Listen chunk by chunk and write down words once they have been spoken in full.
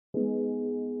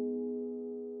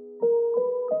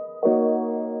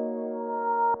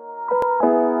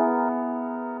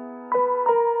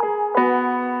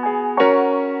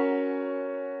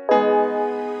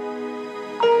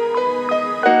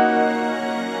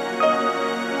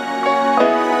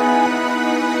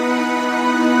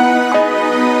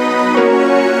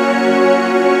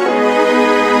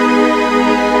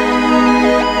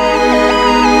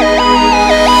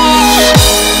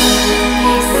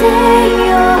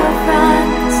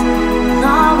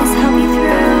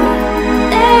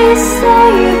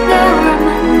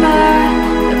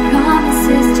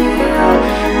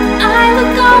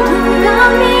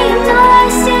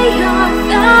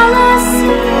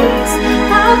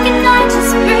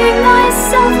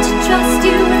trust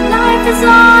you when life is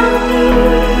on repeat.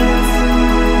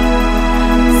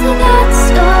 So that's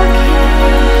okay.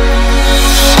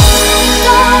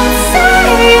 Don't say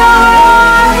you're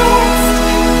honest,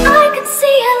 I can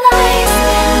see your lies.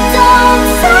 Don't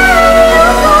say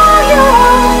you're loyal,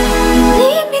 you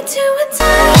lead me to a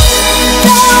tie.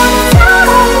 Don't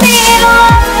tell me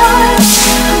I'm done,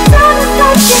 I'm done with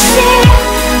what you see.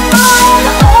 I'm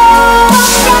all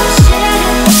friendship,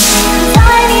 and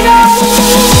I need all you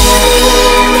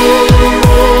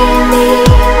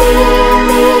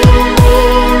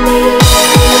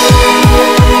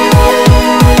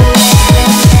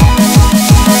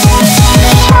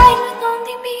Fine with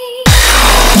only me.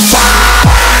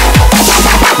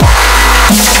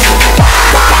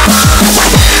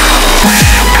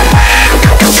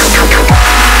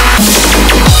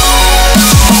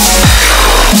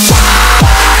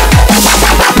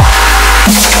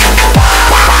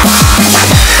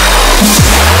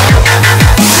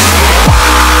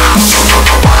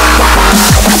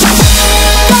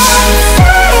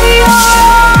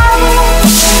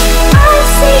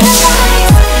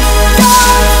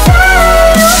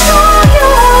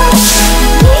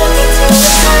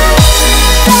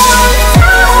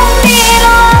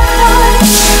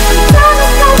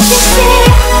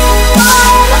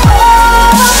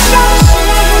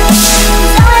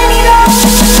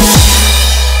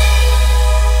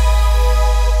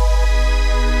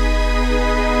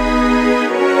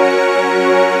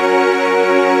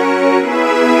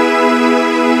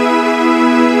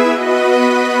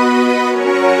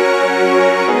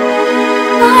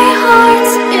 My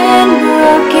heart's been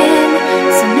broken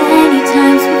so many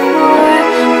times before.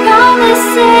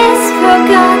 Promises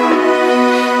forgotten,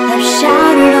 left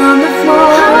shattered on the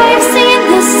floor. I've seen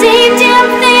the same damn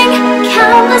thing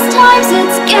countless times.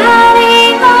 It's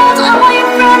getting old. All your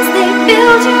friends, they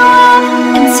build you up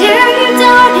and tear you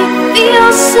down. It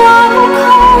feels so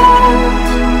cold.